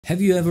Have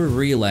you ever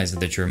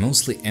realized that you're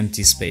mostly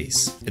empty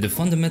space? At a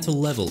fundamental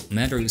level,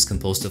 matter is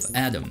composed of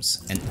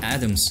atoms, and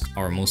atoms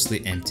are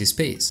mostly empty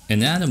space.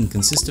 An atom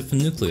consists of a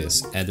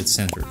nucleus at its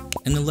center,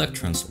 and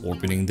electrons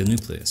orbiting the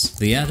nucleus.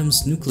 The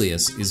atom's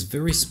nucleus is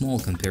very small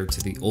compared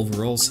to the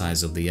overall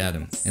size of the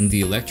atom, and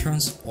the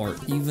electrons are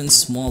even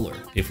smaller.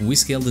 If we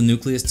scale the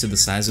nucleus to the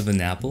size of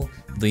an apple,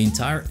 the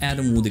entire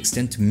atom would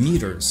extend to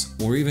meters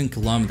or even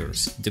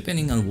kilometers,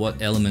 depending on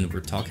what element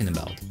we're talking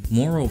about.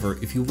 Moreover,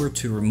 if you were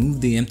to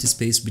remove the empty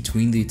space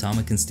between the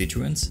atomic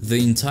constituents, the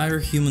entire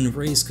human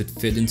race could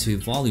fit into a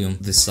volume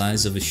the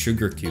size of a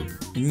sugar cube.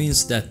 It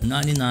means that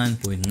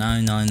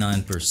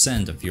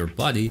 99.999% of your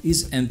body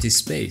is empty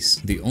space.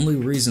 The only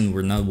reason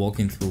we're not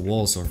walking through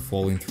walls or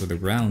falling through the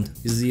ground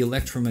is the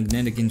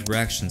electromagnetic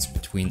interactions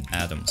between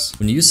atoms.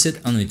 When you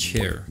sit on a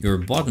chair, your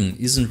bottom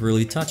isn't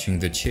really touching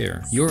the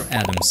chair. Your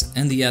atoms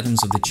and the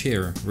atoms of the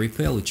chair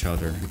repel each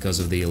other because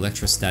of the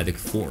electrostatic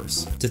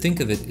force. To think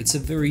of it, it's a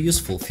very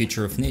useful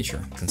feature of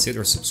nature.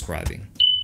 Consider subscribing.